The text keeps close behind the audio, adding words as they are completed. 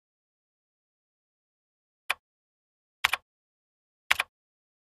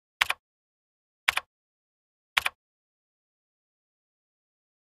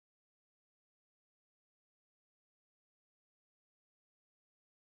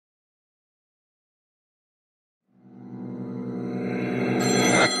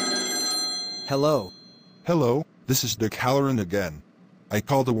Hello. Hello, this is Dick Halloran again. I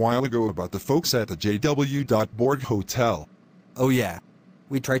called a while ago about the folks at the JW.Borg Hotel. Oh yeah.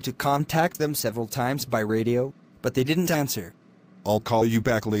 We tried to contact them several times by radio, but they didn't answer. I'll call you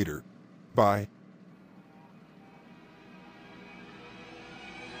back later. Bye.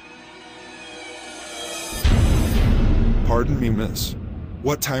 Pardon me, miss.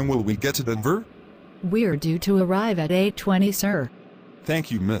 What time will we get to Denver? We're due to arrive at 8:20, sir.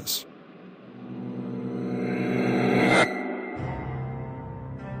 Thank you, miss.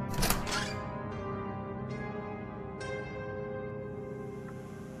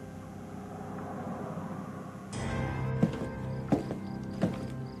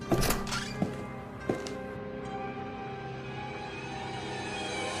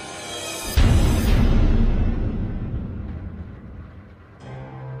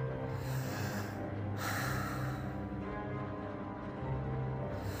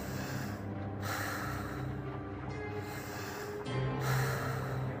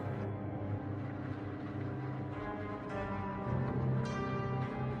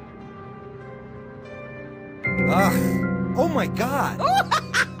 Ugh. Oh my god!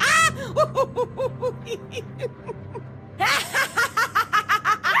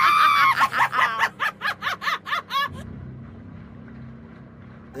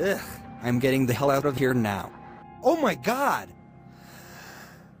 Ugh. I'm getting the hell out of here now. Oh my god!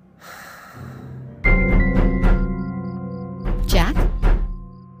 Jack?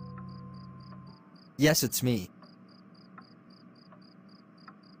 Yes, it's me.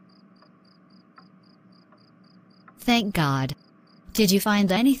 Thank God. Did you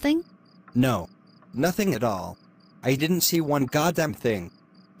find anything? No. Nothing at all. I didn't see one goddamn thing.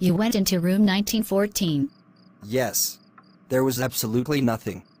 You went into room 1914. Yes. There was absolutely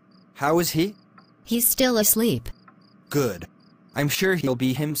nothing. How is he? He's still asleep. Good. I'm sure he'll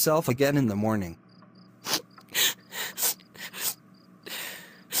be himself again in the morning.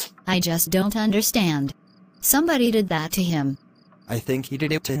 I just don't understand. Somebody did that to him. I think he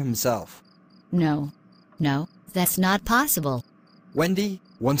did it to himself. No. No, that's not possible. Wendy,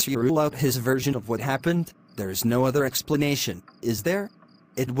 once you rule out his version of what happened, there is no other explanation, is there?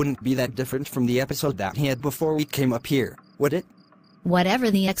 It wouldn't be that different from the episode that he had before we came up here, would it?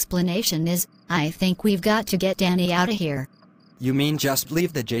 Whatever the explanation is, I think we've got to get Danny out of here. You mean just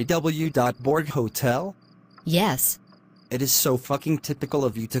leave the JW.Borg Hotel? Yes. It is so fucking typical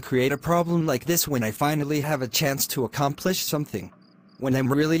of you to create a problem like this when I finally have a chance to accomplish something. When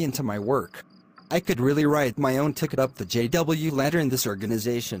I'm really into my work. I could really write my own ticket up the JW ladder in this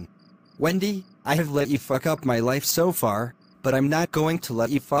organization. Wendy, I have let you fuck up my life so far, but I'm not going to let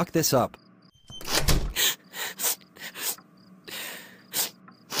you fuck this up.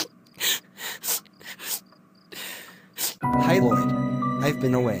 Hi Lloyd. I've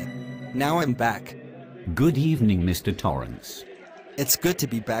been away. Now I'm back. Good evening, Mr. Torrance. It's good to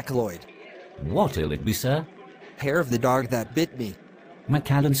be back, Lloyd. What will it be, sir? Hair of the dog that bit me.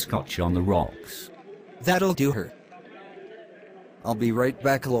 Macallan Scotch on the rocks. That'll do her. I'll be right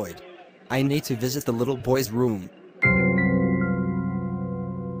back, Lloyd. I need to visit the little boy's room.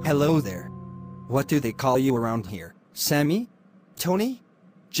 Hello there. What do they call you around here? Sammy? Tony?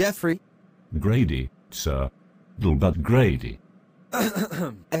 Jeffrey? Grady, sir. Gilbert Grady.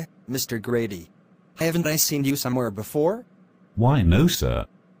 Mr. Grady. Haven't I seen you somewhere before? Why, no, sir.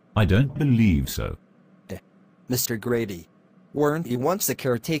 I don't believe so. Mr. Grady. Weren't you once the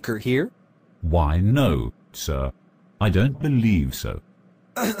caretaker here? Why, no, sir. I don't believe so.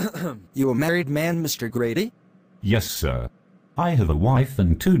 You a married man, Mr. Grady? Yes, sir. I have a wife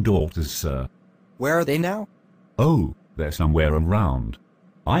and 2 daughters, sir. Where are they now? Oh, they're somewhere around.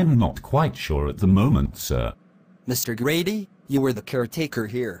 I'm not quite sure at the moment, sir. Mr. Grady, you were the caretaker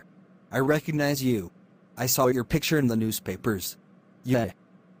here. I recognize you. I saw your picture in the newspapers. You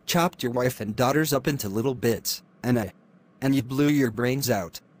chopped your wife and daughters up into little bits, and you blew your brains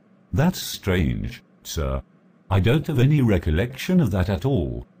out. That's strange, sir. I don't have any recollection of that at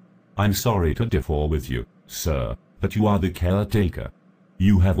all. I'm sorry to differ with you, sir, but you are the caretaker.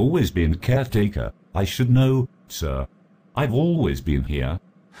 You have always been caretaker. I should know, sir. I've always been here.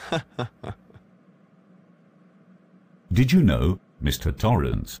 Did you know, Mr.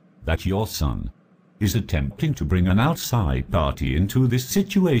 Torrance, that your son is attempting to bring an outside party into this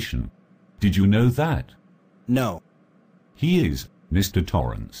situation? Did you know that? No. He is, Mr.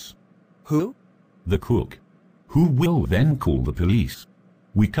 Torrance. Who? The cook. Who will then call the police.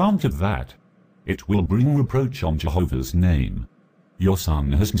 We can't have that. It will bring reproach on Jehovah's name. Your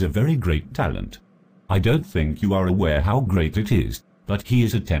son has a very great talent. I don't think you are aware how great it is, but he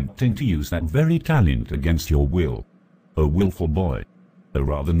is attempting to use that very talent against your will. A willful boy. A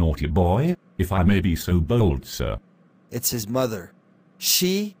rather naughty boy, if I may be so bold, sir. It's his mother.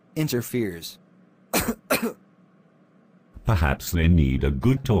 She interferes. Perhaps they need a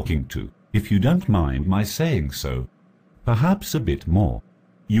good talking to, if you don't mind my saying so. Perhaps a bit more.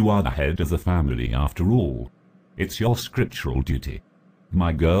 You are the head of the family after all. It's your scriptural duty.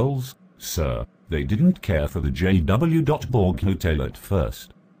 My girls, sir, they didn't care for the JW.Borg Hotel at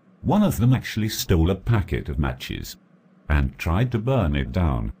first. One of them actually stole a packet of matches and tried to burn it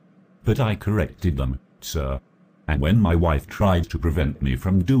down. But I corrected them, sir. And when my wife tried to prevent me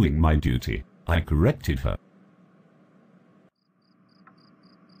from doing my duty, I corrected her.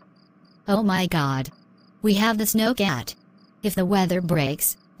 Oh my god. We have the snowcat. If the weather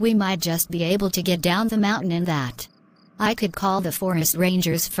breaks, we might just be able to get down the mountain in that. I could call the forest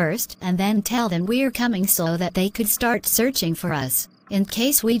rangers first and then tell them we're coming so that they could start searching for us, in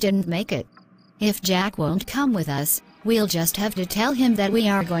case we didn't make it. If Jack won't come with us, we'll just have to tell him that we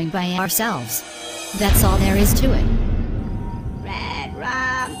are going by ourselves. That's all there is to it. Red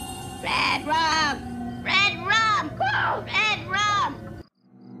rum! Red rum! Red rum! Woo! Red rum!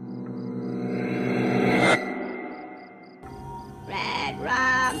 Red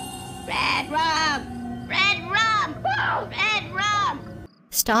rum! Red rum! Red rum! Woo! Red rum!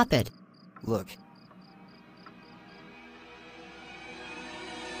 Stop it. Look.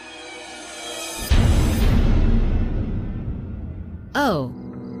 Oh.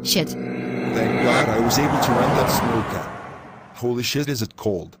 Shit. Thank God I was able to run that snowcat. Holy shit, is it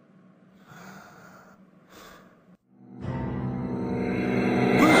cold.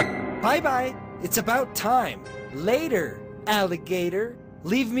 Bye-bye. It's about time. Later, alligator.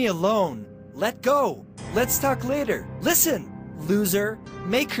 Leave me alone. Let go. Let's talk later. Listen, loser.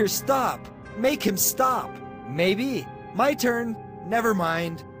 Make her stop. Make him stop. Maybe. My turn. Never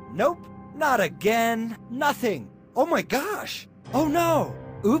mind. Nope. Not again. Nothing. Oh my gosh. Oh no.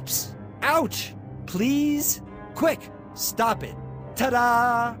 Oops. Ouch. Please. Quick. Stop it.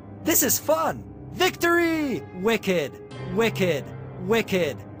 Ta-da. This is fun. Victory. Wicked. Wicked.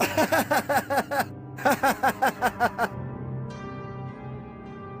 Wicked.